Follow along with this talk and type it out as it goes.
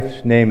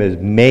His name is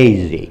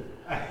Maisie.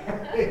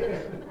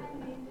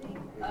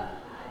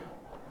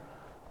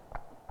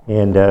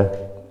 And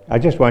I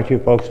just want you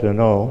folks to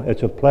know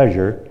it's a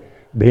pleasure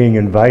being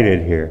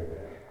invited here.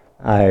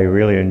 I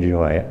really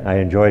enjoy it. I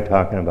enjoy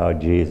talking about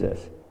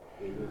Jesus.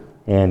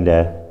 And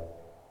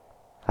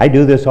I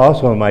do this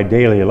also in my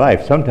daily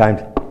life.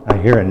 Sometimes I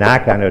hear a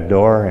knock on a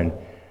door, and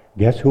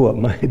guess who it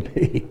might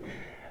be?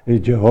 The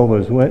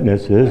Jehovah's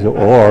Witnesses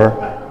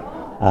or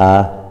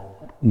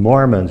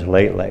Mormons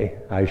lately.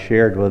 I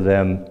shared with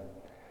them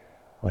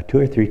 2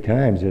 or 3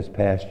 times this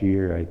past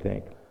year, I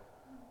think.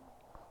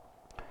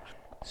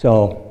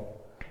 So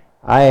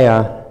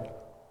I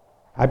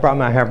brought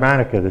my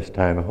harmonica this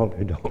time. I hope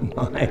you don't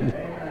mind.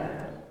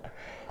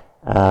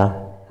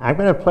 I'm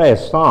going to play a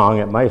song.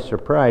 It might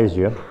surprise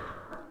you.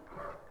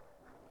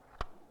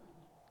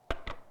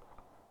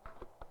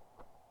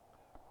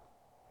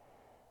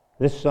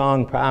 This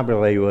song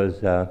probably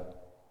was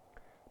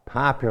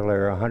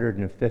popular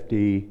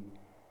 150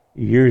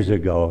 years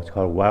ago. It's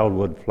called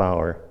Wildwood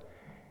Flower.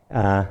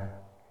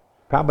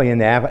 Probably in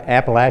the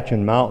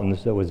Appalachian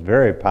Mountains, it was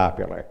very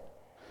popular.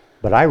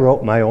 But I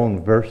wrote my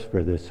own verse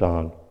for this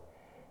song,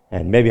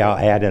 and maybe I'll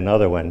add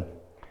another one.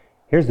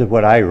 Here's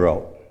what I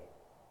wrote.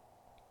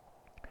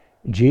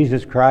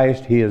 Jesus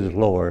Christ, He is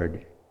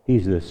Lord.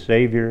 He's the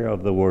Savior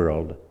of the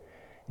world.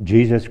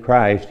 Jesus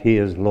Christ, He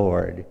is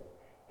Lord.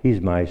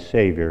 He's my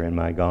Savior and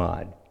my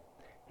God.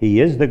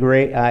 He is the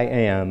great I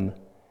am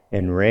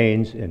and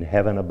reigns in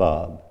heaven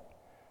above.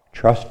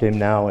 Trust Him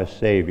now as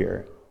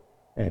Savior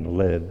and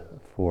live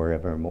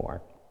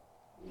forevermore.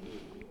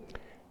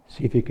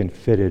 See if you can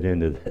fit it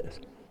into this.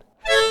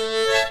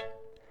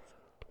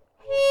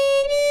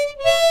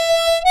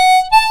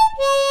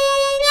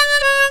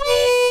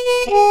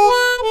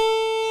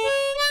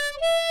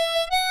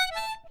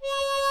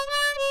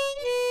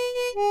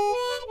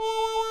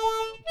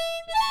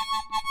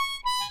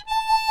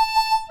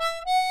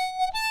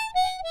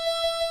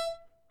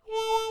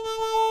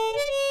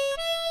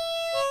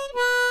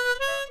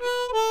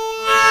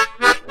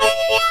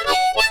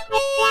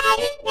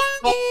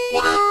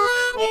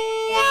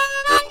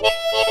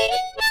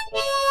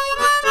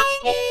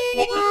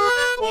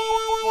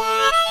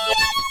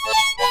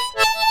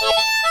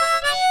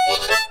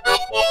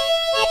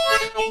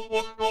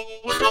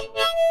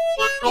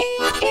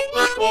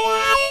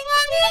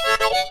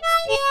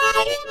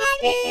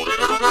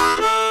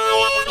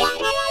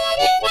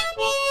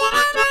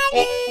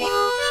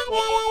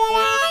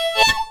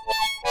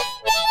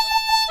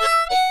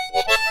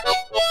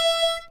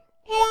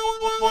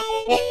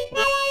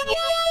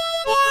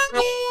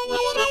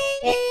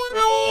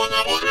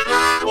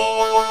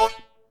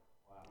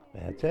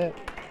 That's it.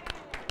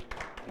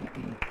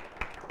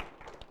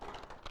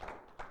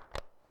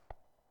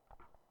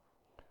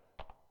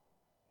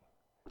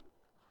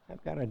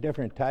 I've got a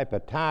different type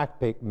of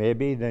topic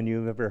maybe than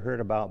you've ever heard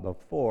about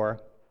before.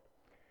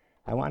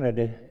 I wanted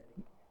to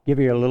give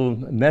you a little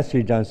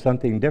message on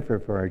something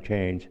different for a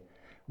change.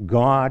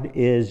 God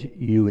is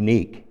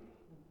unique.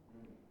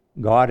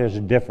 God is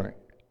different.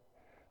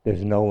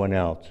 There's no one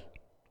else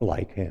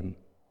like Him.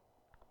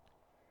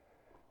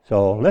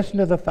 So listen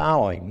to the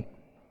following.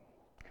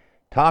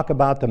 Talk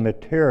about the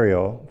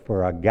material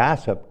for a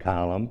gossip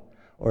column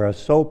or a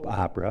soap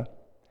opera.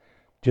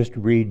 Just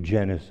read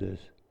Genesis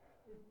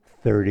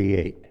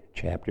 38,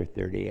 chapter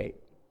 38.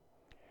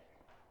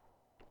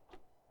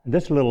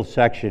 This little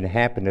section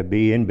happened to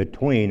be in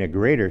between a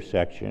greater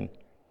section.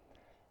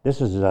 This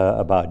is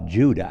about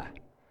Judah.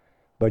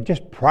 But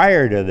just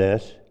prior to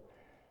this,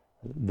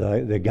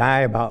 the guy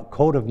about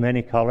coat of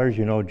many colors,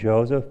 you know,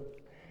 Joseph,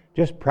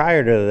 just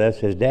prior to this,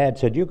 his dad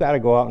said, you got to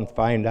go out and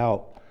find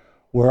out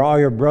where all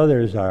your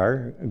brothers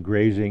are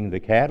grazing the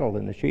cattle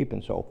and the sheep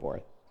and so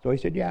forth. So he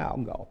said, yeah, I'll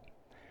go.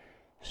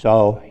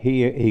 So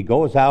he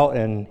goes out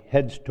and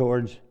heads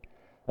towards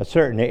a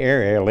certain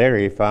area. Later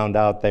he found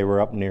out they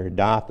were up near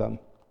Dothan.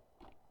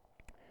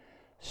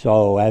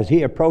 So as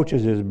he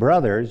approaches his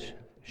brothers,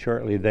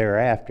 shortly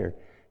thereafter,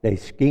 they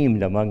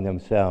schemed among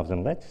themselves,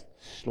 and let's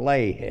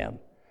slay him.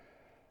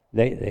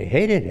 They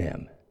hated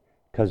him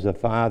because the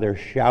father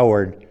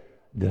showered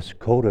this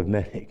coat of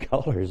many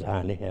colors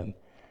on him.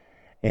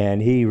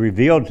 And he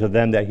revealed to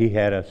them that he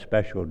had a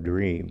special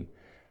dream,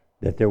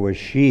 that there were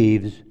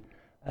sheaves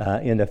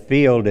in the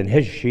field, and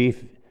his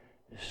sheaf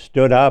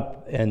stood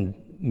up and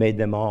made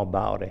them all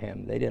bow to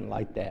him. They didn't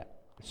like that.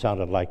 It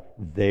sounded like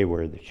they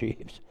were the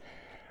sheaves.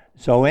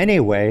 So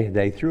anyway,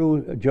 they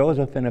threw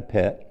Joseph in a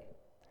pit,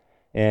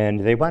 and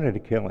they wanted to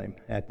kill him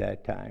at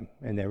that time.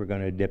 And they were going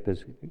to dip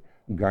his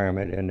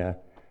garment in the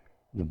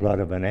blood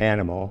of an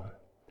animal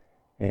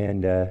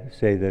and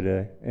say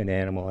that an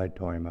animal had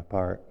torn him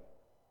apart.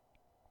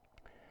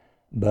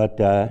 But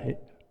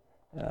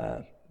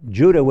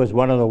Judah was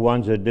one of the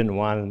ones that didn't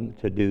want him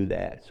to do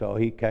that, so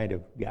he kind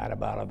of got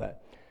out of it.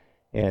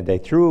 And they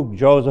threw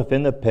Joseph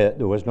in the pit.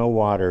 There was no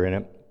water in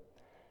it.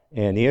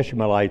 And the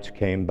Ishmaelites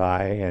came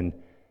by, and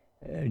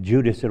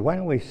Judah said, why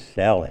don't we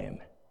sell him?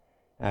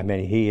 I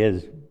mean, he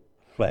is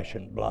flesh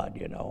and blood,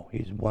 you know.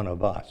 He's one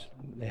of us.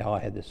 They all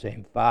had the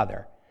same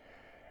father.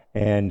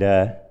 And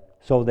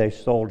so they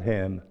sold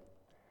him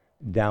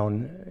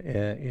down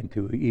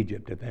into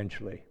Egypt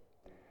eventually.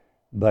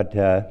 But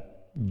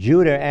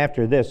Judah,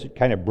 after this,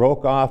 kind of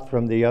broke off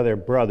from the other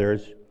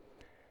brothers,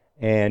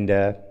 and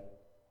it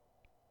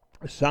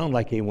sounded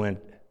like he went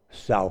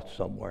south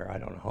somewhere. I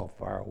don't know how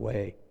far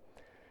away.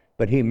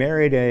 But he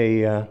married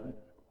a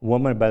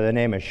woman by the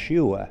name of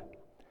Shua,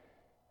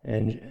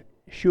 and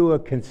Shua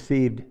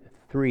conceived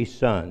 3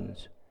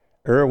 sons.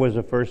 Was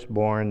the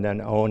firstborn,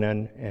 then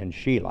Onan and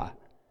Shelah.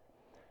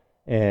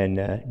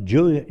 And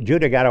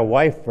Judah got a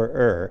wife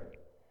for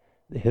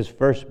his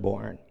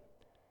firstborn.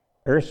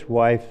 Er's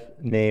wife's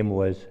name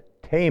was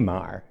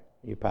Tamar.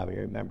 You probably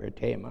remember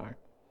Tamar.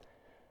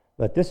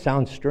 But this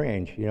sounds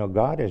strange. You know,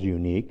 God is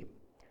unique.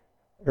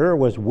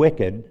 Was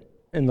wicked,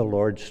 and the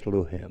Lord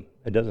slew him.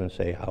 It doesn't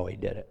say how he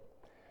did it.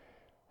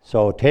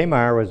 So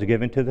Tamar was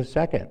given to the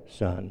second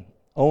son,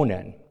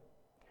 Onan,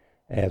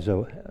 as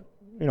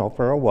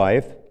for a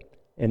wife.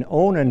 And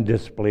Onan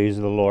displeased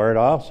the Lord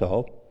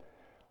also,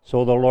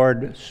 so the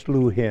Lord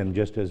slew him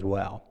just as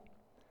well.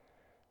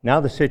 Now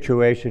the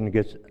situation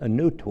gets a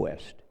new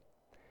twist.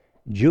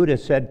 Judah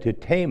said to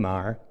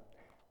Tamar,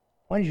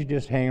 "Why don't you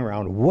just hang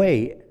around?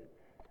 Wait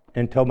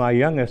until my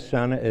youngest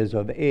son is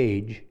of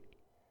age,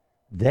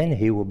 then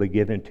he will be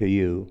given to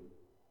you."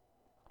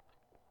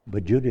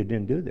 But Judah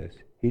didn't do this.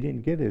 He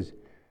didn't give his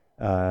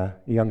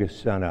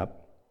youngest son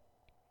up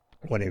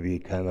when he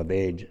became of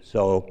age.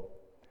 So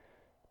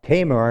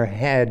Tamar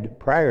had,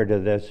 prior to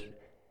this,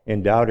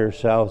 endowed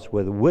herself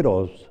with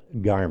widow's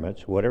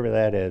garments, whatever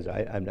that is.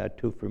 I'm not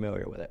too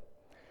familiar with it.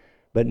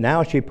 But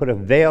now she put a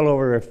veil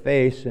over her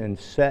face and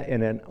sat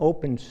in an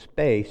open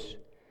space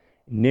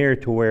near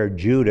to where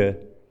Judah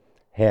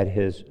had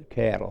his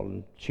cattle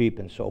and sheep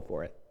and so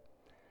forth.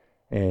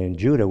 And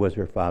Judah was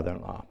her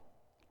father-in-law.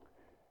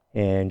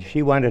 And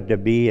she wanted to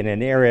be in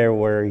an area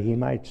where he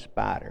might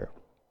spot her.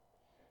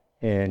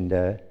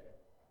 And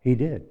he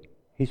did.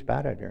 He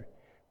spotted her.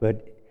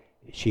 But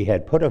she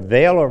had put a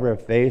veil over her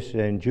face,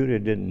 and Judah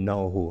didn't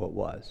know who it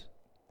was.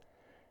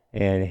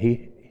 And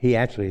he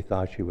actually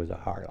thought she was a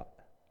harlot.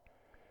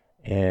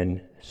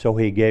 And so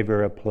he gave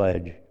her a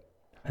pledge.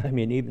 I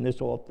mean, even this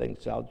whole thing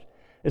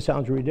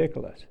sounds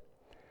ridiculous.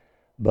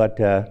 But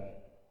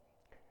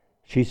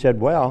she said,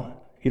 "Well,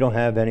 you don't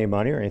have any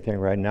money or anything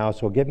right now,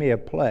 so give me a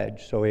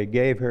pledge." So he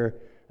gave her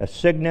a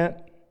signet,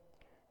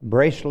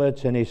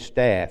 bracelets, and his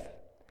staff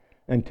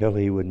until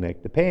he would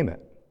make the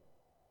payment.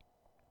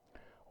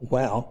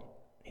 Well,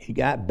 he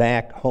got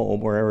back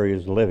home, wherever he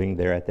was living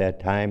there at that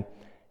time,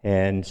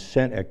 and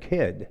sent a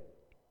kid.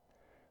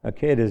 A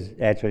kid is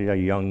actually a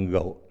young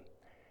goat.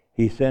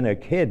 He sent a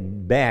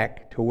kid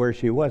back to where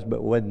she was,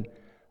 but when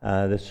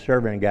the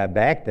servant got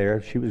back there,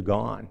 she was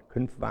gone.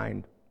 Couldn't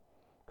find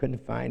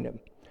him.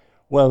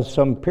 Well,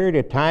 some period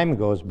of time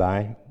goes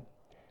by,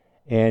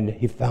 and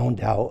he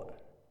found out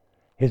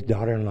his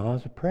daughter-in-law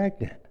is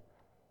pregnant.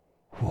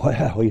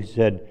 Well, he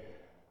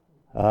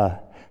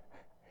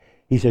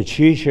said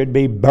she should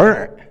be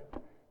burnt.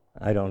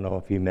 I don't know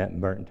if he meant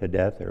burnt to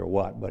death or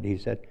what, but he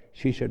said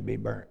she should be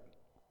burnt.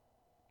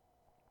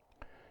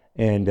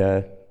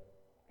 And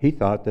he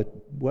thought that,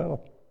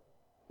 well,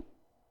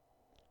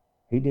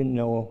 he didn't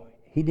know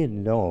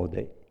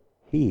that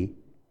he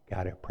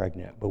got her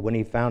pregnant. But when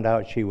he found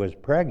out she was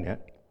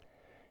pregnant,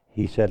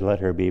 he said, "Let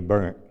her be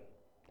burnt."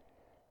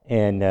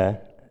 And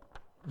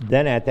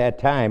then at that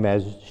time,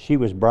 as she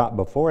was brought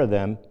before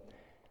them,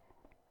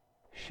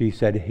 she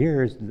said,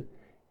 "Here's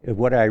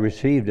what I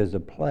received as a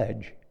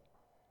pledge."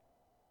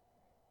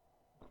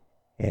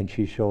 And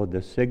she showed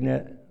the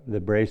signet, the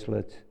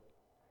bracelets,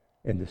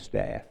 and the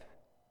staff.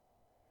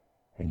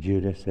 And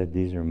Judah said,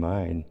 "These are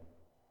mine."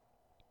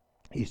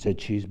 He said,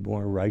 "She's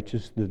more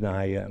righteous than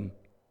I am."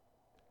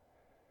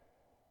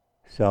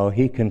 So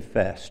he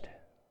confessed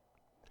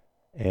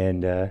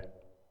and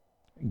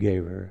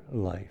gave her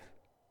life.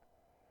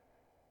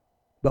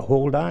 But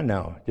hold on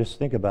now. Just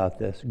think about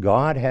this.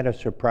 God had a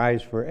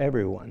surprise for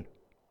everyone.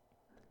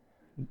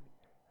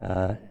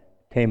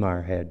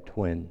 Tamar had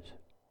twins.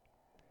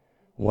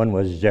 One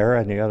was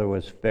Zerah and the other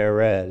was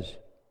Pharez.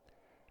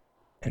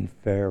 And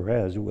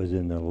Pharez was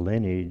in the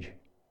lineage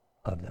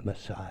of the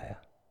Messiah,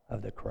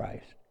 of the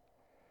Christ.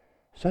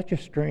 Such a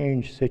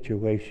strange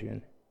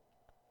situation.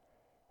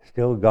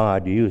 Still,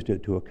 God used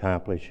it to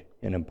accomplish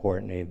an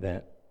important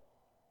event.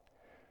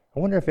 I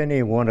wonder if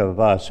any one of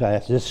us,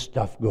 as this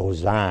stuff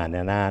goes on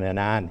and on and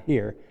on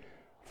here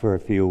for a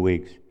few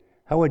weeks,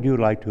 how would you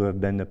like to have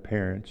been the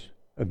parents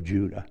of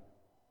Judah?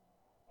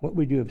 What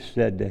would you have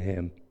said to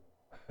him?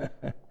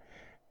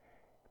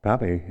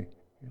 Probably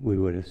we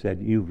would have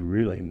said, "You've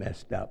really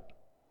messed up.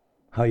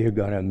 How are you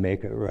going to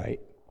make it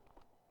right?"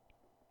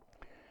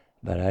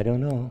 But I don't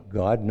know.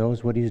 God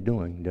knows what he's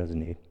doing,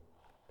 doesn't he?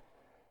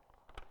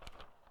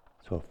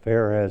 So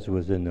Pharez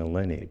was in the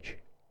lineage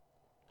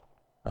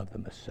of the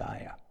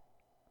Messiah.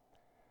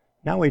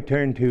 Now we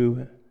turn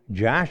to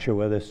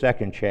Joshua, the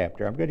 2nd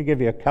chapter. I'm going to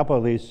give you a couple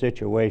of these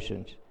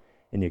situations,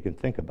 and you can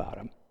think about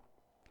them.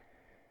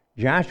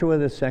 Joshua,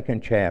 the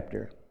 2nd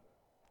chapter.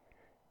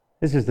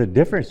 This is a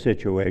different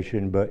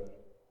situation,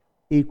 but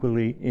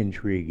equally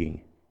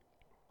intriguing.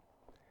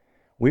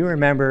 We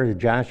remember that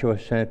Joshua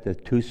sent the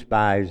 2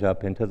 spies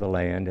up into the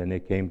land, and they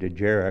came to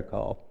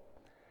Jericho.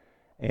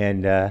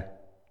 And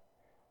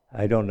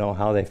I don't know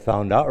how they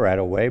found out right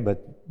away,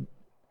 but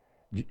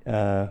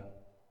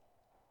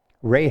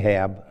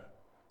Rahab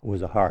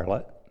was a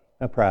harlot,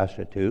 a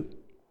prostitute.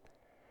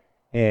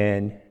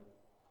 And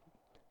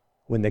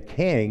when the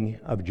king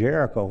of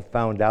Jericho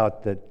found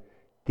out that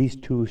these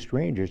 2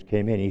 strangers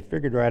came in, he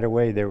figured right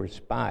away they were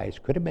spies.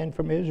 Could have been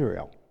from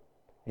Israel,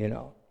 you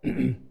know.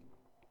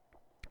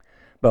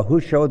 But who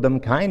showed them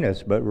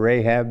kindness but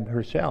Rahab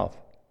herself?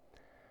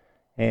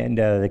 And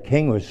the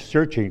king was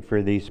searching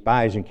for these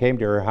spies and came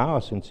to her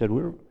house and said,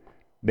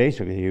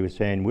 he was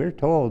saying, we're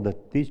told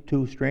that these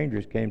 2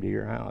 strangers came to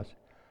your house.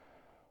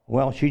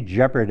 Well, she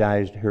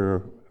jeopardized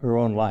her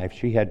own life.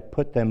 She had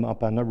put them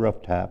up on the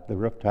rooftop. The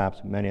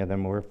rooftops, many of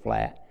them were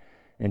flat.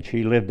 And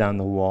she lived on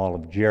the wall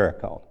of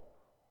Jericho.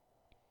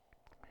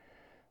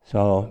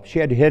 So she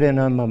had hidden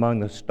them among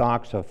the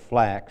stalks of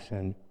flax,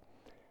 and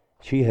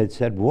she had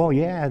said, well,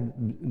 yeah,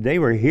 they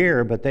were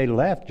here, but they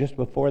left just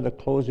before the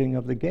closing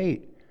of the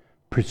gate.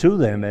 Pursue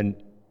them, and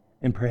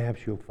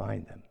perhaps you'll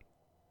find them.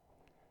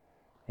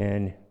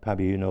 And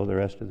probably you know the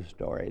rest of the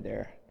story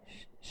there.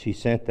 She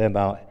sent them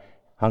out,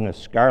 hung a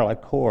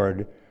scarlet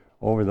cord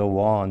over the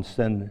wall, and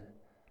send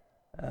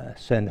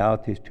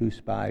out these 2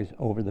 spies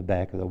over the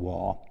back of the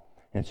wall,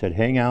 and said,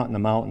 hang out in the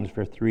mountains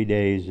for 3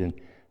 days, and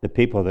the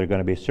people that are going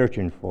to be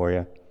searching for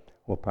you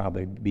will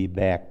probably be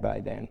back by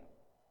then.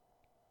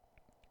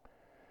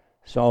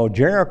 So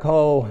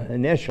Jericho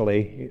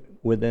initially,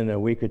 within a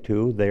week or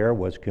 2 there,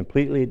 was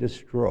completely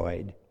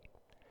destroyed,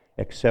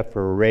 except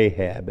for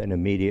Rahab and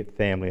immediate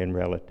family and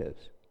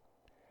relatives.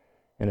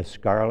 And a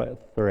scarlet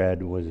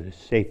thread was a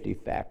safety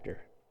factor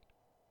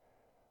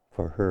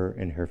for her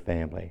and her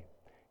family,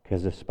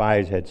 because the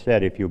spies had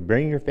said, if you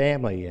bring your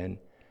family in,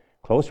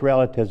 close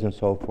relatives and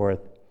so forth,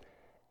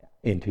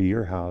 into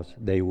your house,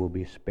 they will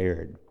be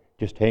spared.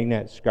 Just hang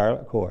that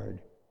scarlet cord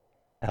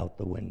out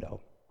the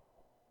window.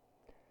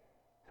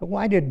 So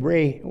why did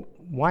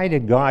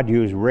God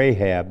use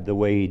Rahab the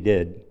way he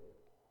did?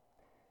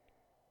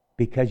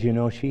 Because,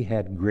 she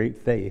had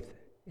great faith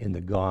in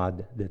the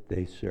God that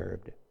they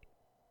served.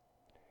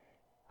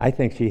 I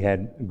think she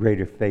had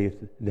greater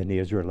faith than the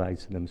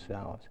Israelites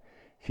themselves.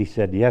 She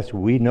said, yes,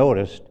 we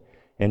noticed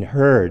and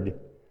heard,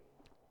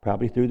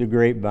 probably through the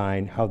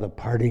grapevine, how the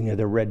parting of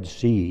the Red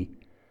Sea,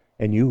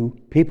 and you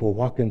people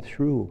walking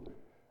through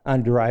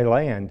on dry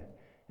land.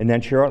 And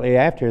then shortly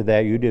after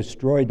that, you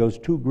destroyed those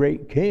 2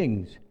 great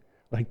kings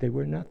like they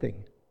were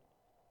nothing.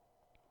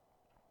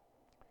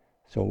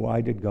 So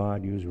why did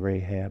God use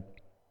Rahab?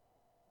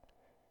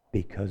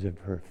 Because of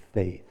her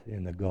faith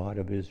in the God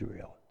of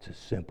Israel. It's as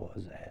simple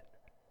as that.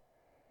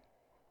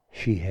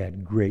 She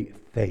had great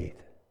faith.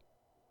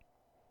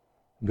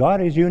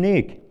 God is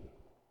unique.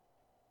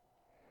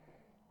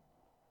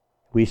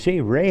 We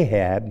see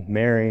Rahab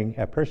marrying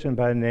a person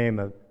by the name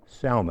of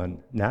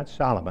Salmon, not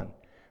Solomon,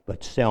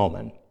 but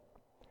Salmon.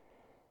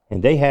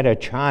 And they had a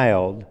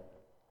child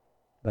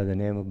by the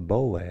name of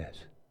Boaz.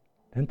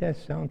 Doesn't that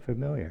sound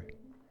familiar?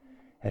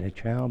 Had a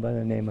child by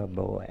the name of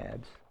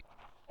Boaz.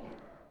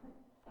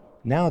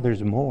 Now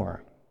there's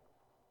more.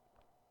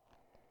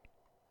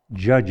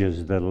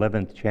 Judges, the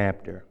 11th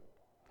chapter.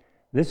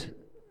 This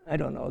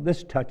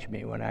touched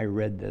me when I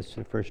read this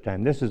the first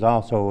time. This is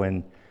also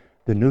in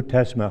the New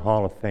Testament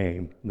Hall of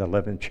Fame, the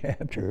 11th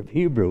chapter of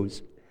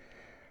Hebrews.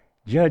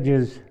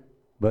 Judges,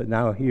 but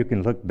now you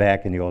can look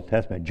back in the Old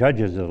Testament.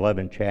 Judges, the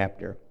 11th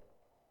chapter.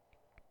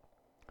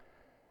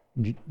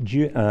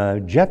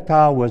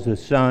 Jephthah was the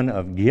son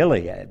of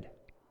Gilead.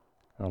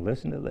 Now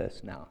listen to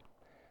this now.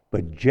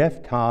 But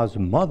Jephthah's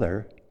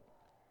mother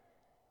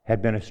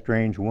had been a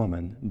strange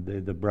woman.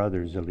 The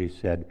brothers at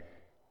least said,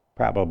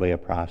 probably a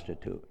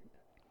prostitute.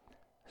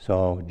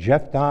 So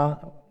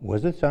Jephthah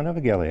was the son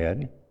of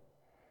Gilead,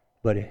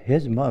 but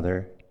his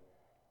mother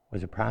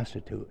was a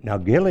prostitute. Now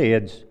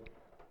Gilead's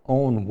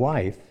own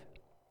wife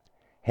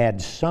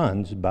had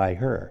sons by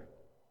her.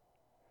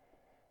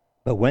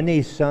 But when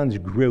these sons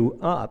grew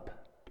up,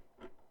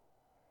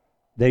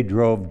 they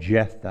drove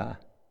Jephthah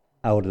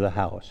out of the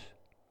house,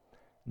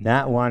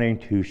 not wanting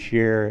to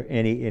share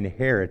any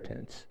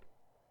inheritance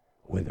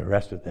with the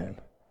rest of them.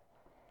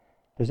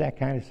 Does that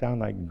kind of sound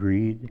like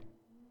greed?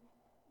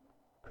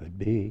 Could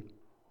be.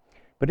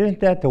 But isn't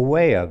that the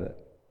way of it?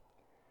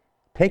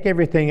 Take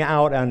everything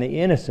out on the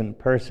innocent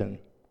person.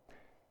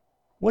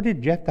 What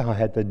did Jephthah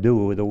have to do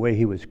with the way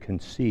he was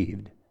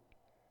conceived?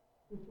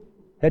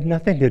 Had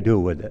nothing to do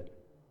with it.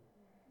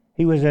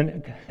 He was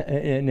an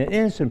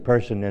innocent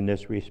person in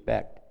this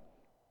respect.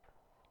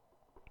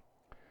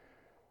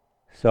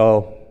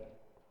 So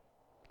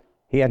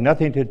he had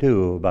nothing to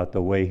do about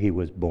the way he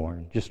was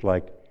born, just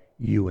like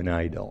you and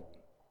I don't.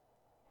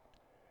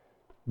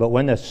 But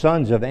when the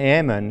sons of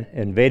Ammon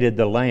invaded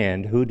the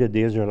land, who did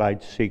the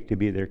Israelites seek to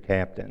be their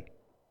captain?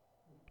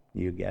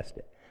 You guessed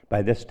it.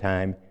 By this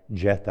time,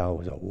 Jephthah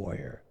was a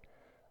warrior,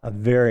 a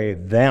very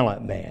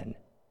valiant man.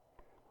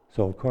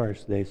 So, of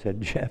course, they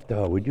said,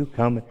 Jephthah, would you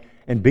come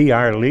and be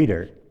our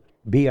leader,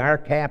 be our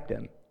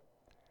captain.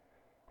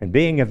 And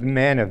being a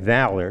man of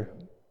valor,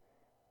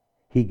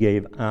 he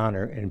gave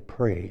honor and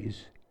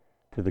praise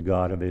to the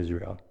God of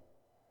Israel.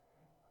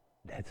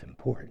 That's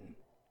important.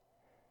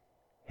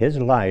 His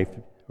life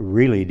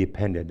really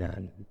depended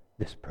on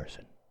this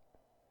person,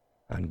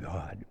 on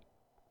God.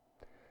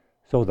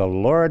 So the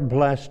Lord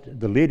blessed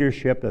the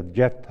leadership of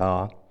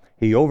Jephthah.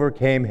 He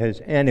overcame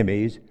his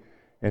enemies.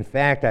 In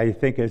fact, I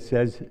think it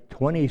says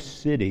 20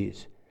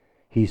 cities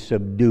he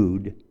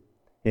subdued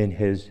in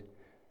his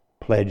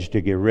pledge to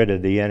get rid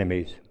of the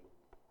enemies.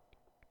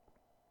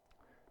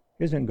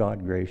 Isn't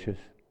God gracious?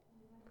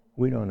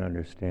 We don't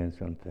understand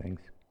some things.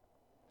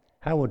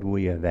 How would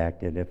we have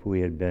acted if we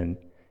had been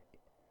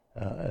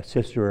a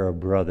sister or a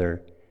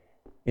brother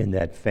in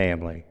that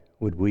family?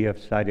 Would we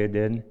have sided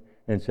in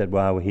and said,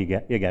 well, you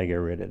got to get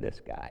rid of this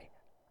guy?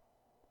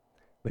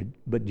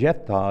 But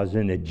Jephthah is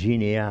in the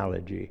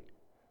genealogy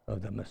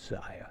of the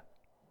Messiah.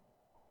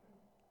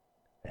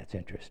 That's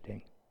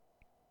interesting.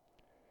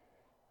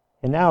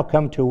 And now I'll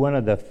come to one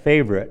of the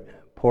favorite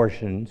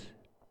portions.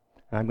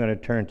 I'm going to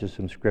turn to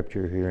some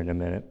scripture here in a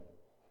minute.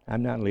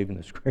 I'm not leaving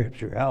the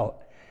scripture out.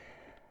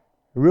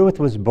 Ruth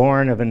was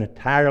born of an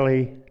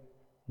entirely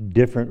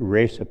different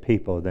race of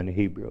people than the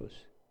Hebrews.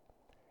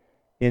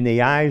 In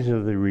the eyes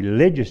of the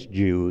religious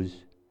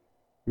Jews,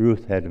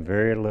 Ruth had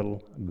very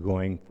little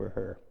going for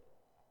her.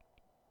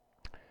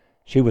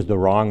 She was the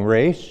wrong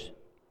race,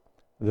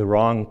 the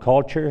wrong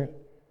culture,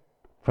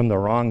 from the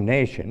wrong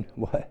nation.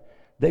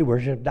 They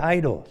worshipped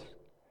idols.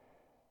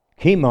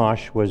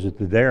 Chemosh was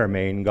their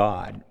main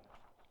god.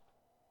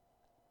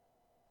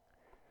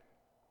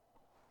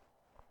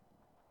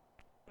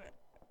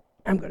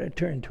 I'm going to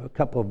turn to a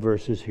couple of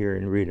verses here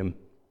and read them.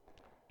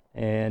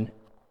 And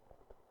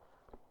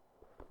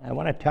I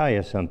want to tell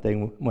you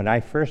something. When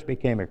I first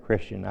became a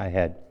Christian, I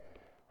had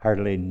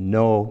hardly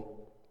no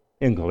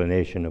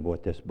inclination of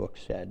what this book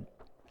said.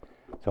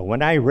 So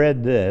when I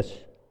read this,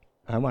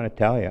 I want to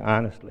tell you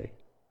honestly,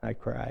 I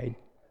cried.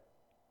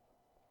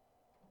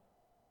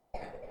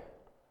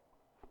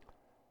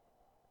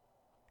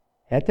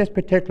 At this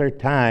particular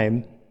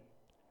time,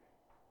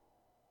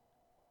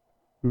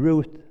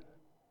 Ruth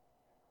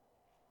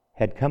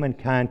had come in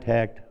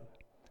contact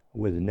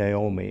with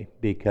Naomi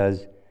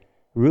because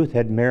Ruth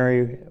had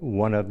married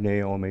one of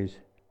Naomi's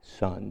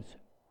sons,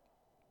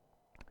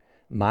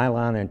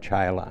 Mahlon and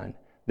Chilion.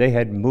 They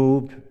had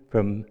moved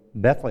from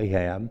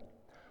Bethlehem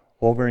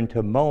over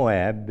into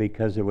Moab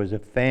because there was a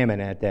famine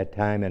at that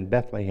time in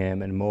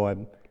Bethlehem, and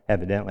Moab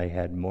evidently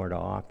had more to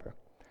offer.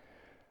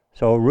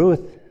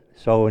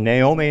 So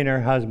Naomi and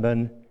her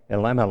husband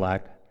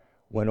Elimelech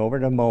went over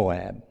to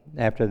Moab.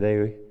 After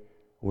they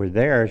were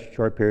there a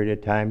short period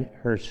of time,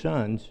 her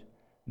sons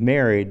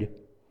married,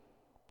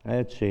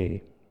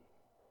 Oprah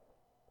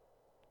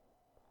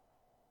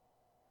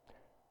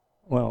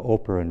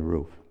and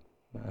Ruth.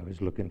 I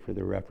was looking for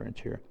the reference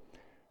here.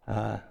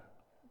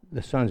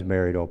 The sons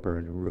married Oprah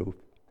and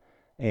Ruth.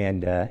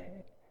 And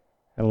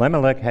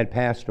Elimelech had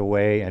passed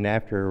away, and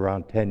after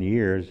around 10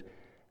 years,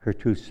 her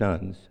two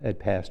sons had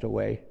passed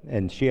away.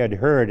 And she had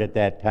heard at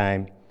that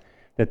time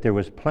that there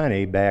was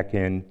plenty back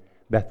in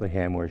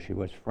Bethlehem where she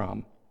was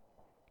from.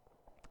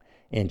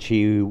 And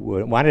she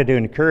wanted to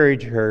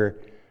encourage her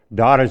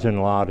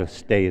daughters-in-law to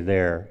stay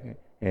there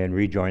and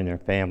rejoin their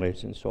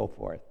families and so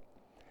forth.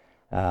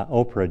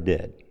 Oprah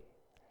did.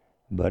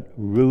 But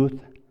Ruth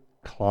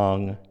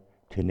clung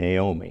to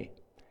Naomi.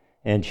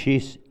 And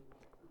this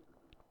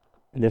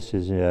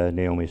is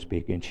Naomi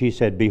speaking. She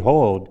said,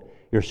 "Behold,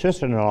 your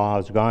sister-in-law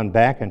has gone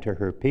back into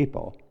her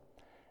people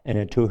and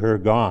into her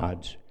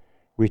gods.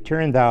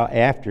 Return thou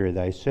after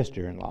thy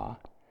sister-in-law."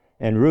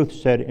 And Ruth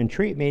said,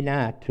 "Entreat me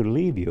not to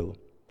leave you,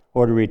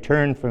 or to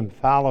return from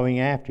following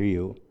after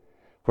you.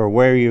 For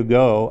where you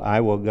go, I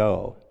will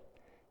go.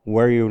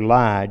 Where you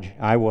lodge,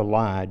 I will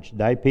lodge.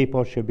 Thy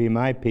people shall be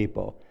my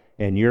people,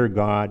 and your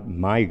God,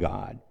 my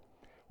God.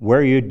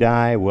 Where you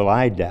die, will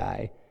I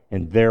die,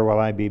 and there will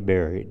I be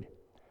buried.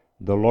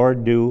 The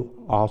Lord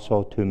do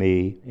also to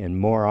me, and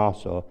more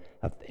also,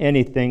 if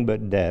anything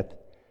but death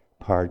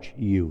parts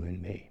you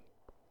and me."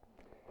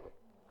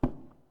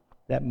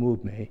 That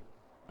moved me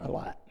a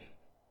lot.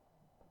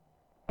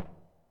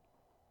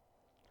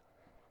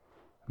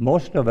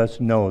 Most of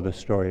us know the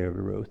story of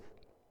Ruth.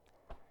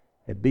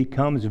 It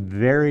becomes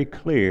very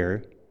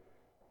clear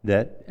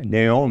that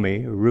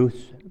Naomi,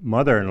 Ruth's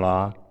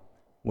mother-in-law,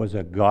 was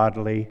a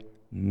godly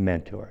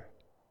mentor.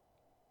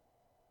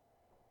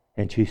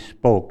 And she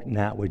spoke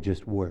not with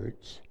just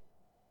words,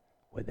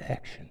 with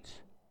actions.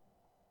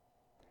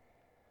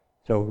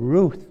 So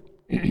Ruth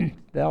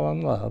fell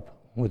in love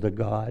with the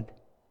God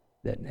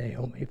that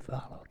Naomi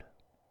followed.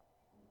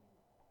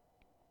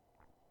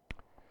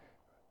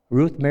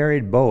 Ruth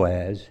married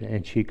Boaz,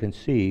 and she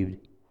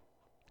conceived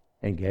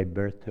and gave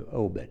birth to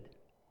Obed.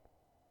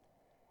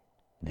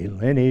 The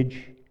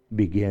lineage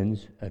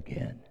begins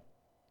again.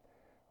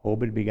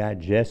 Obed begot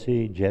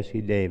Jesse, Jesse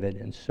David,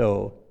 and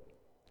so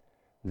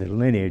the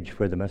lineage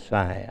for the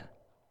Messiah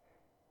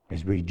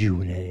is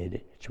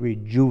rejuvenated. It's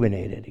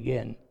rejuvenated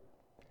again.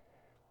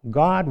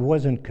 God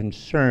wasn't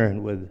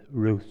concerned with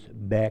Ruth's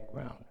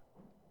background,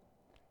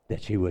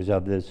 that she was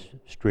of this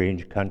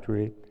strange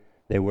country.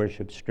 They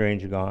worshiped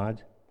strange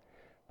gods.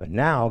 But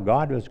now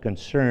God was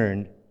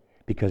concerned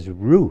because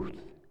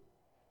Ruth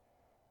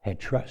had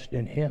trust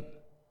in him.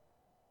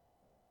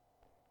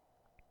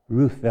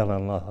 Ruth fell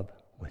in love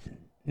with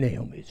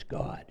Naomi's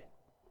God.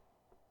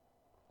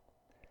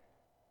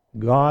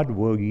 God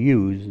will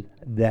use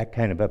that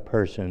kind of a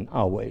person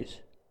always.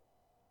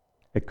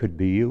 It could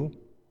be you.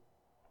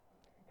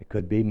 It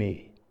could be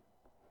me.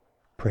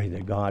 Pray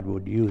that God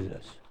would use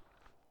us.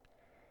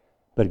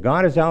 But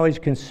God is always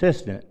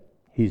consistent.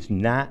 He's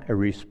not a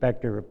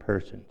respecter of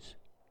persons.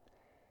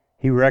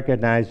 He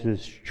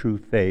recognizes true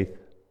faith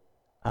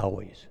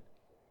always.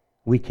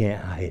 We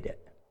can't hide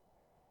it.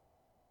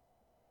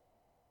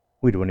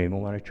 We don't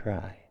even want to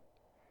try.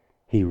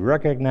 He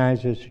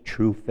recognizes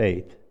true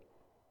faith.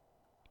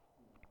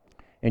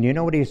 And you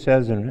know what he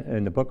says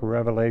in the book of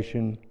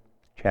Revelation,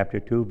 chapter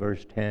 2,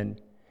 verse 10?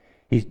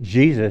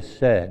 Jesus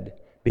said,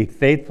 "Be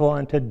faithful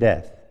unto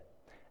death,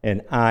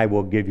 and I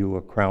will give you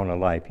a crown of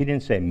life." He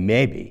didn't say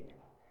maybe.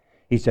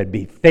 He said,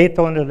 "Be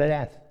faithful unto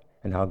death,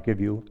 and I'll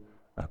give you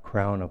a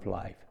crown of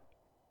life."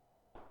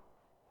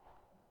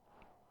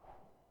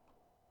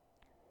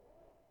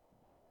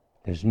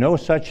 There's no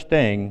such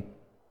thing,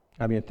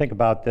 think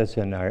about this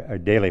in our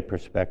daily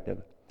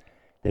perspective.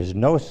 There's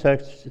no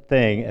such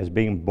thing as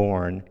being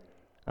born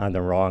on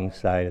the wrong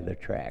side of the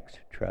tracks,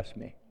 trust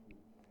me.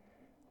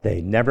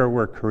 They never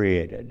were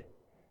created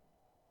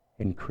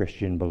in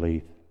Christian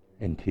belief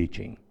and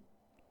teaching.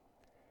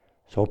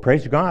 So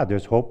praise God,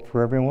 there's hope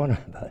for every one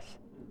of us.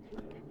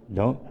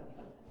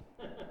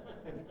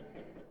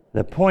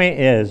 The point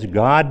is,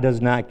 God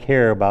does not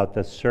care about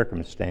the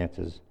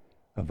circumstances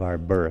of our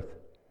birth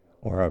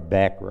or our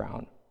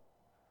background.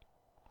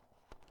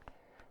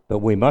 But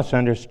we must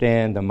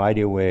understand the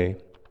mighty way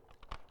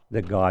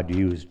that God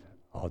used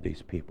all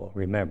these people.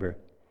 Remember,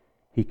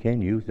 he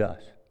can use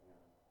us.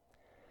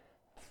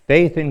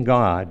 Faith in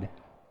God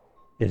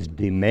is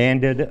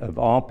demanded of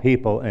all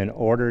people in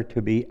order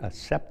to be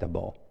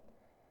acceptable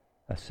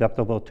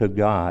to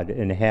God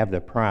and have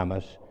the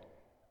promise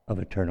of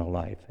eternal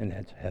life, and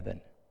that's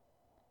heaven.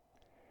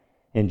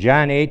 In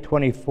John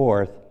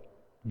 8:24,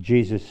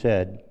 Jesus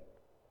said,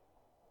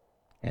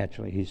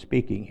 actually he's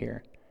speaking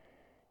here,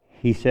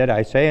 he said,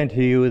 "I say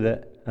unto you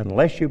that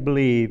unless you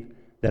believe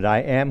that I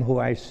am who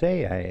I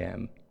say I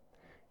am,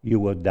 you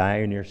will die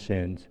in your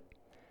sins."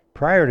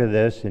 Prior to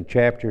this, in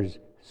chapters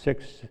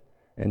 6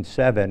 and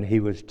 7, he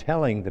was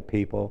telling the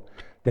people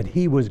that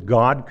he was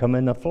God come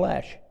in the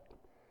flesh.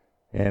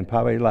 And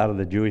probably a lot of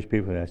the Jewish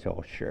people, they said,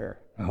 oh, sure.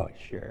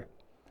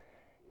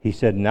 He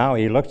said, now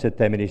he looks at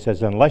them and he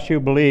says, "Unless you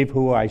believe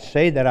who I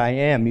say that I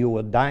am, you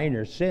will die in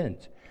your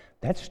sins."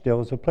 That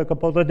still is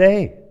applicable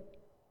today.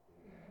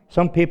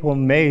 Some people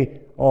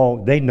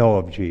they know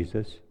of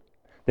Jesus.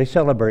 They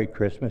celebrate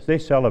Christmas. They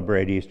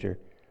celebrate Easter.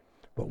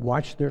 But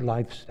watch their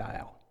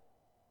lifestyle.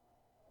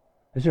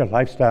 Does their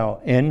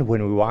lifestyle end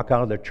when we walk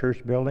out of the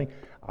church building?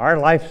 Our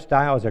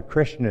lifestyle as a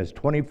Christian is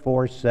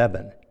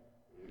 24/7.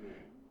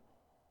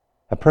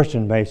 A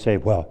person may say,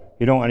 well,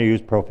 you don't want to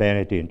use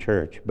profanity in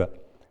church, but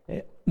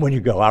when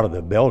you go out of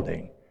the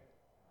building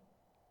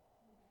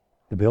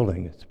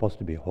is supposed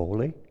to be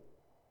holy.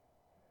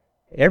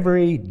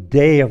 Every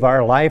day of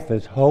our life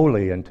is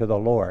holy unto the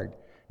Lord,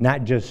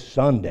 not just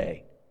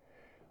Sunday.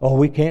 Oh,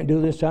 we can't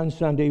do this on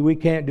Sunday. We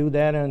can't do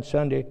that on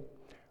Sunday.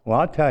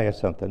 Well, I'll tell you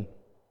something.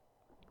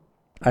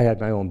 I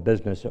had my own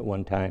business at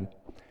one time,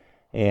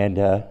 and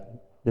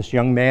this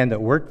young man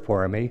that worked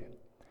for me,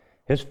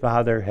 his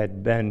father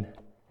had been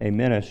a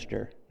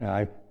minister. Now,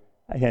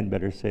 I hadn't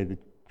better say the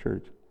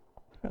church.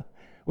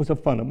 It was a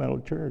fundamental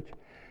church.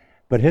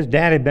 But his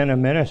dad had been a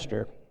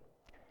minister,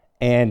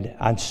 and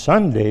on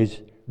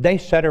Sundays, they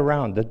sat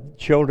around. The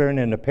children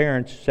and the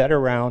parents sat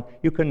around.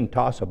 You couldn't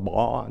toss a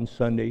ball on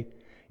Sunday.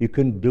 You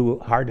couldn't do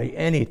hardly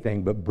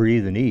anything but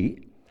breathe and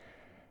eat.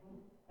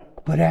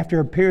 But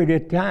after a period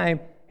of time,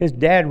 his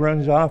dad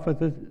runs off with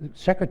the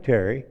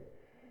secretary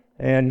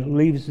and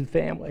leaves the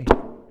family.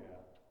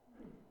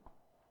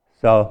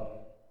 So,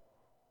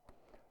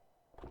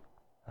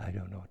 I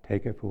don't know.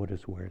 Take it for what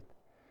it's worth.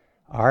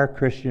 Our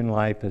Christian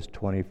life is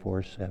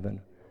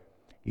 24/7.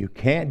 You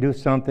can't do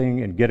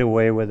something and get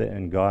away with it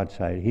in God's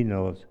sight. He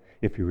knows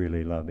if you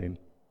really love him.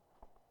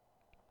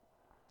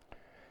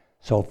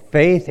 So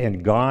faith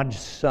in God's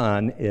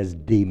Son is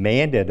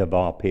demanded of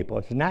all people.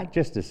 It's not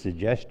just a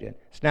suggestion.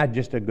 It's not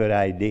just a good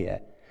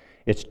idea.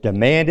 It's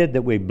demanded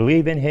that we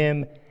believe in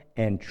him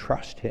and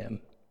trust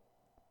him.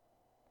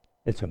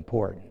 It's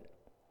important.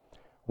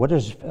 What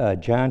does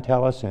John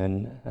tell us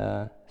in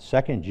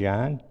 2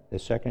 John, the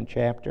 2nd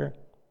chapter?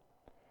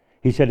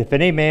 He said, "If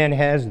any man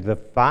has the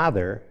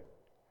Father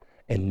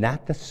and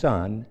not the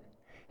Son,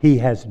 he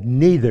has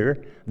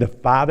neither the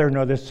Father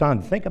nor the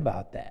Son." Think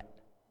about that.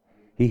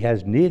 He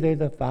has neither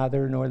the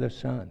Father nor the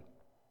Son.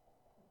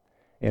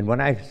 And when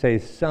I say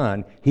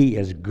Son, he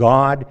is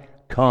God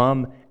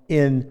come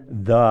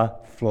in the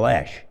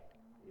flesh.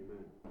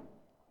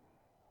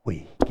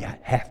 We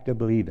have to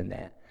believe in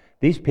that.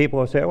 These people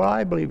will say, well,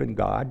 I believe in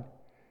God.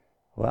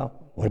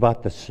 Well, what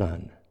about the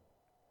Son?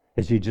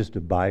 Is he just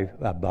a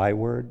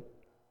byword?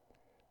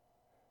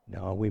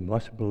 No, we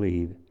must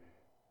believe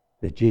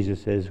that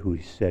Jesus is who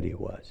he said he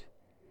was.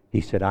 He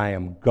said, I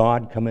am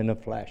God come in the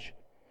flesh.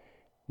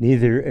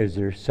 Neither is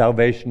there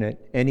salvation in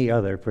any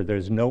other, for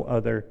there's no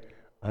other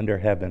under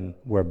heaven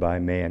whereby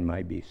man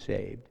might be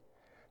saved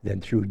than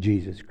through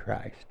Jesus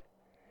Christ.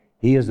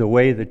 He is the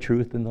way, the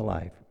truth, and the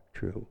life.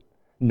 True.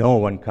 No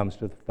one comes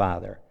to the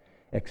Father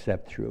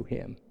except through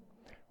him.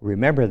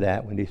 Remember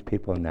that when these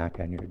people knock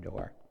on your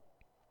door.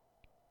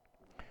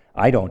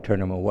 I don't turn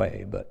them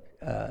away, but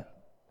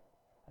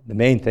the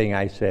main thing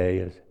I say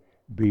is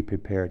be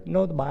prepared.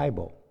 Know the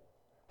Bible.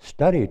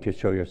 Study to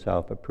show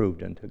yourself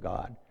approved unto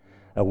God.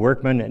 A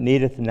workman that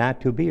needeth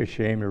not to be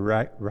ashamed of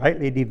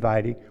rightly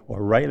dividing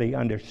or rightly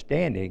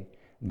understanding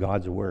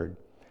God's word.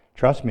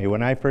 Trust me,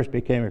 when I first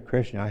became a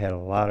Christian, I had a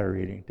lot of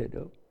reading to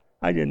do.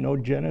 I didn't know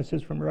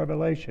Genesis from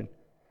Revelation.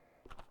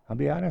 I'll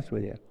be honest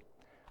with you.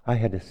 I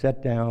had to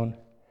sit down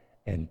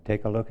and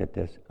take a look at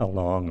this, a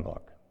long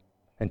look.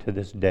 And to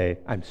this day,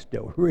 I'm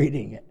still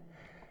reading it.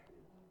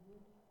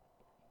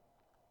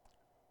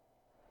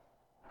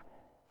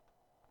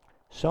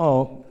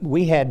 So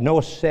we had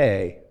no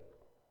say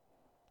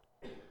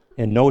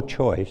and no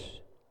choice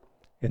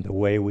in the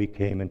way we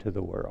came into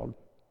the world.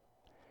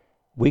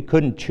 We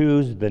couldn't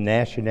choose the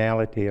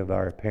nationality of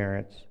our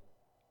parents.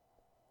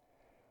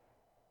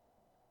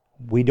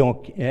 We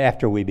don't,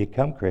 after we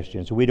become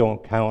Christians, we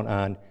don't count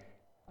on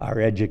our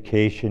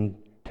education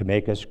to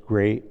make us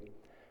great.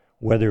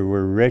 Whether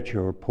we're rich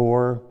or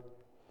poor,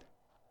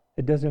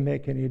 it doesn't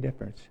make any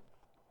difference.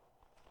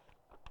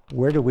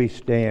 Where do we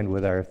stand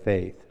with our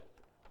faith?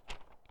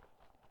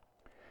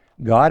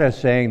 God is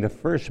saying the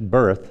first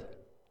birth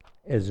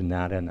is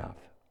not enough.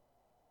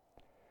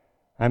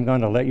 I'm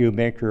going to let you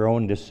make your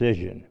own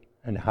decision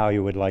on how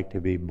you would like to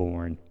be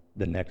born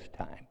the next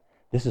time.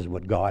 This is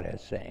what God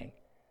is saying.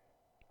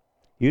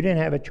 You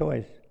didn't have a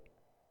choice.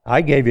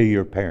 I gave you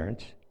your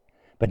parents,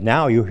 but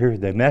now you hear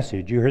the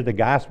message. You heard the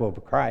gospel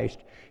of Christ.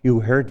 You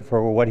heard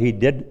for what he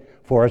did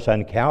for us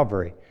on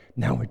Calvary.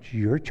 Now it's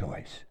your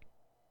choice.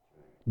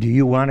 Do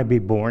you want to be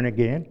born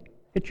again?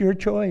 It's your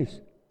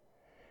choice.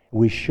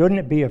 We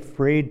shouldn't be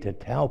afraid to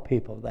tell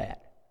people that.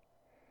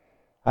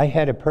 I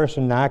had a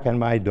person knock on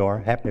my door,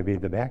 happened to be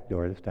the back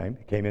door this time,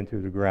 came in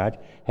through the garage,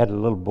 had a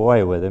little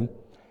boy with him,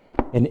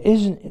 and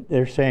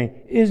they're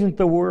saying, isn't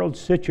the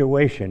world's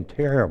situation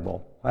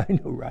terrible? I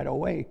knew right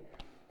away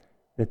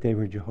that they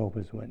were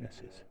Jehovah's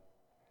Witnesses.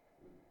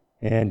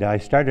 And I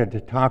started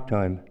to talk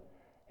to him,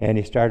 and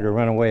he started to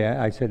run away.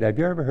 I said, have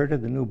you ever heard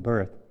of the new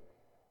birth?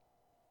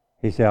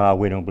 He said, oh,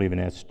 we don't believe in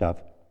that stuff.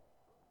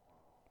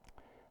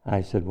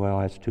 I said, well,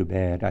 that's too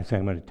bad. I said,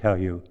 I'm going to tell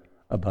you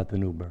about the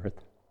new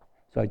birth.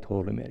 So I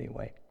told him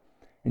anyway,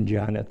 in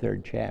John, the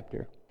 3rd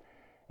chapter.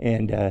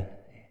 And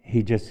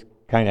he just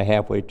kind of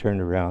halfway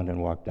turned around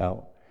and walked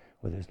out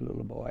with his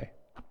little boy.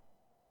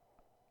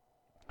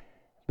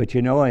 But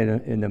you know,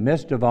 in the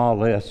midst of all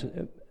this,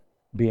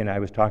 being I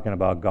was talking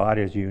about God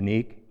is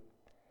unique,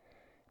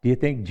 do you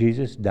think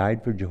Jesus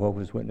died for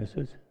Jehovah's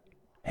Witnesses?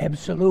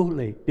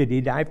 Absolutely. Did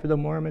he die for the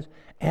Mormons?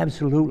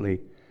 Absolutely.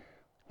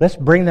 Let's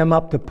bring them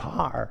up to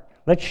par.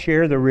 Let's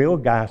share the real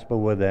gospel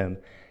with them.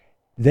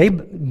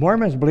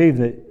 Mormons believe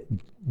that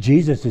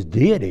Jesus is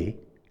deity,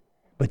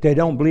 but they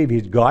don't believe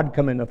he's God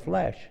come in the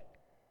flesh.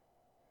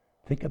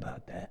 Think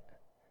about that.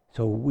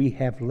 So we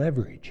have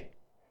leverage.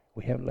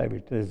 We have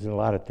leverage. There's a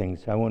lot of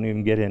things. I won't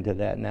even get into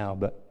that now,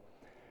 but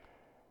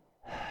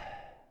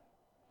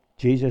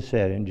Jesus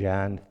said in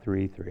John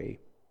 3:3,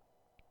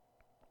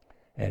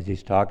 as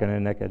he's talking to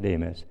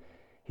Nicodemus,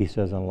 he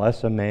says,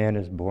 unless a man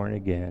is born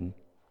again,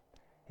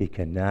 he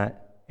cannot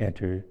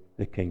enter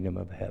the kingdom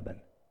of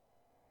heaven.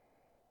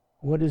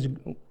 What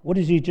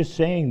is he just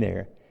saying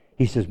there?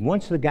 He says,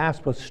 once the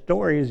gospel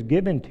story is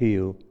given to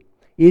you,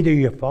 either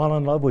you fall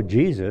in love with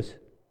Jesus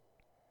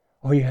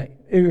or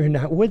you're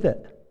not with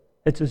it.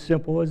 It's as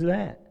simple as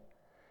that.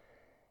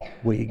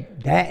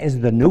 That is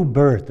the new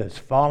birth, is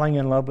falling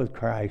in love with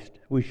Christ.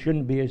 We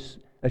shouldn't be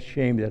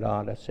ashamed at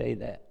all to say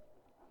that.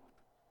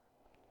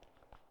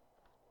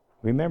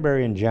 Remember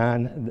in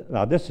John,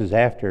 now this is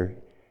after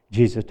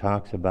Jesus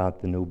talks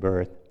about the new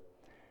birth.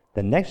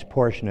 The next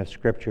portion of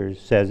Scripture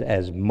says,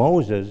 as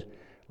Moses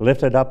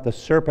lifted up the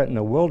serpent in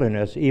the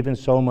wilderness, even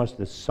so must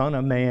the Son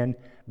of Man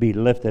be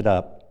lifted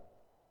up.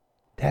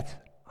 That's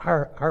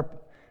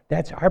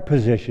our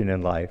position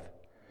in life.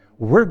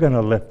 We're going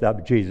to lift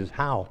up Jesus.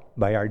 How?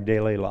 By our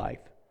daily life.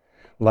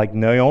 Like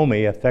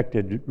Naomi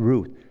affected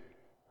Ruth.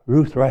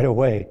 Ruth right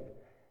away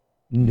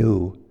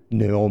knew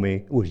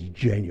Naomi was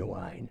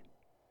genuine.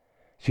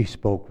 She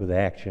spoke with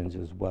actions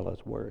as well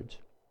as words.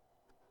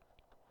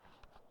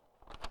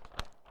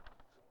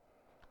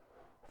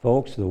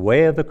 Folks, the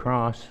way of the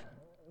cross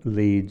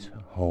leads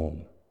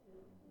home.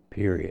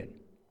 Period.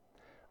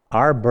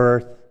 Our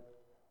birth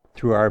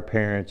through our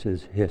parents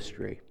is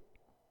history.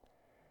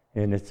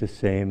 And it's the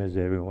same as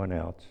everyone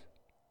else.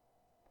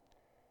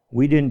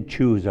 We didn't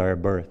choose our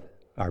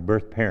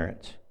birth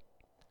parents.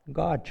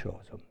 God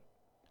chose them.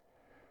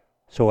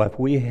 So if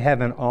we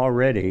haven't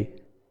already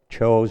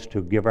chose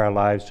to give our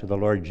lives to the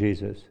Lord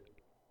Jesus,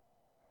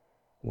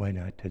 why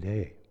not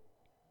today?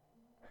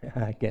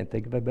 I can't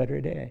think of a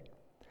better day.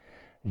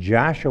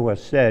 Joshua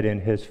said in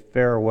his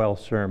farewell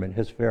sermon,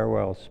 his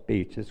farewell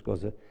speech, this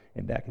goes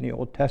back in the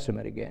Old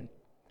Testament again,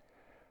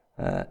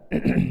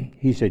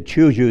 he said,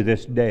 choose you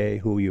this day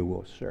who you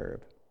will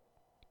serve.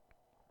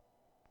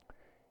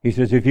 He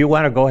says, if you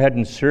want to go ahead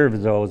and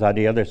serve those on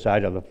the other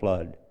side of the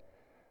flood,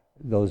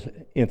 those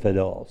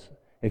infidels,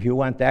 if you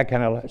want that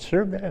kind of life,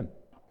 serve them.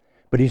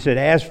 But he said,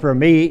 as for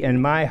me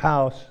and my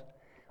house,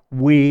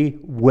 we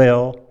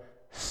will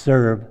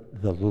serve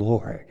the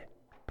Lord.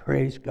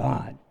 Praise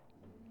God.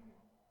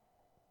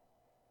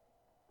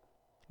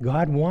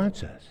 God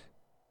wants us.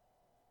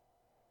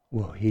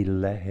 Will He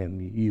let Him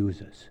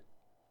use us?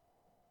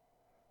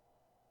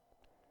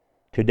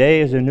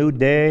 Today is a new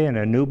day and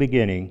a new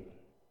beginning,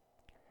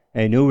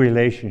 a new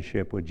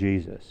relationship with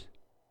Jesus.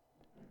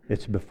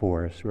 It's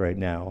before us right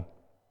now.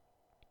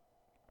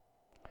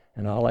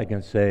 And all I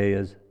can say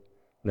is,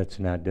 let's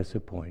not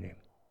disappoint Him.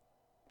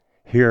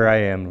 Here I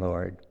am,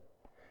 Lord.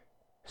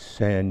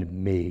 Send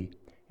me.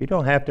 You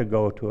don't have to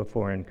go to a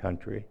foreign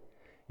country.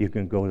 You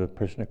can go to the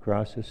person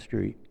across the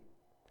street.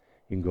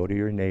 You can go to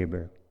your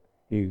neighbor.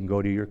 You can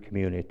go to your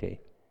community.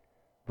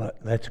 But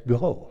let's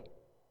go.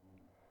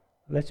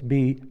 Let's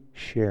be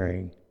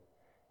sharing.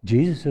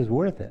 Jesus is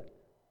worth it.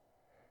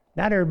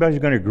 Not everybody's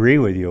going to agree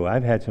with you.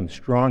 I've had some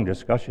strong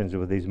discussions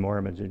with these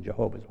Mormons and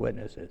Jehovah's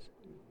Witnesses.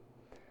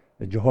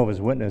 The Jehovah's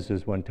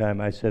Witnesses one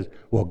time, I says,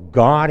 well,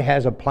 God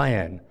has a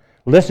plan.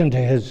 Listen to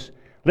his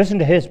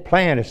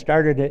plan. It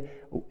started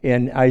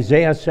in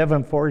Isaiah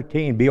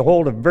 7:14.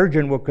 Behold, a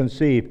virgin will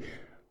conceive,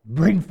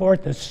 bring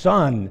forth a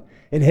son,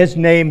 and his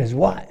name is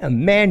what?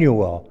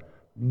 Emmanuel,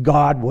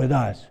 God with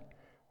us.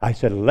 I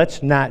said,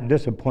 let's not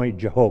disappoint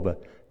Jehovah.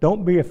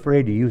 Don't be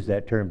afraid to use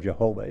that term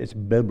Jehovah. It's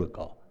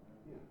biblical.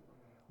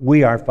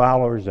 We are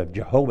followers of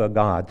Jehovah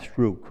God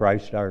through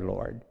Christ our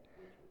Lord.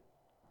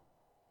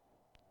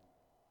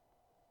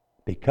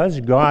 Because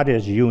God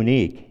is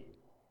unique,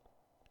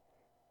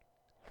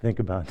 think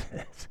about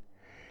this.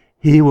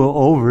 He will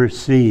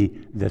oversee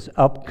this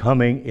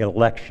upcoming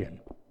election.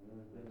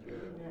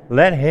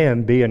 Let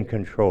Him be in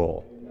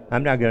control.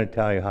 I'm not going to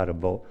tell you how to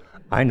vote.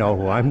 I know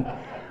who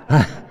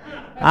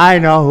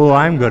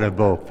I'm going to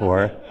vote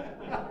for.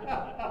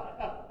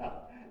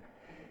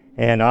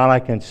 And all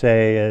I can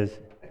say is,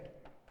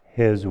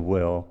 His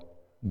will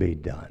be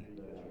done.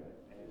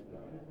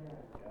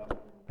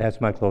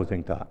 That's my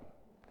closing thought.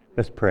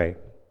 Let's pray.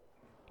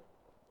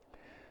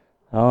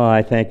 Oh,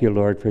 I thank you,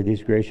 Lord, for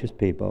these gracious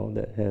people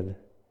that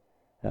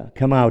have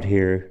come out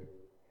here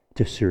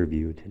to serve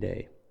you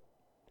today.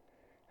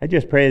 I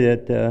just pray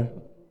that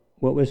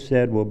what was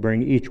said will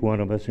bring each one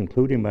of us,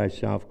 including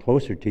myself,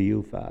 closer to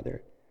you,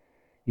 Father.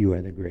 You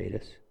are the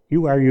greatest.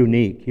 You are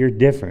unique. You're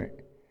different.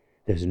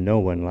 There's no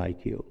one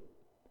like you.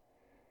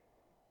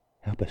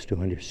 Help us to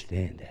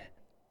understand that.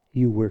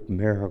 You work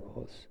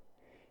miracles.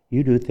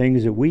 You do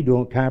things that we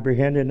don't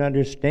comprehend and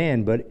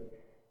understand, but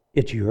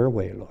it's your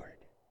way, Lord.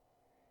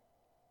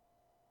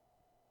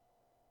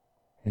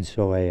 And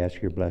so I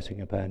ask your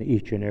blessing upon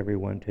each and every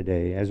one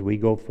today. As we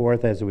go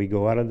forth, as we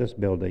go out of this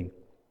building,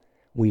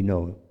 we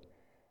know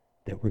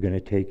that we're going to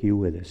take you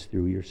with us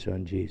through your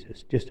Son,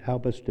 Jesus. Just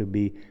help us to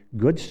be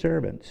good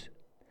servants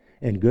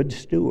and good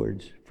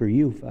stewards for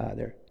you,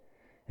 Father.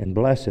 And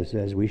bless us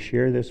as we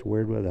share this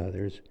word with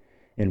others.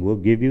 And we'll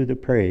give you the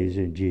praise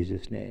in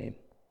Jesus' name.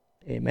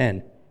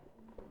 Amen.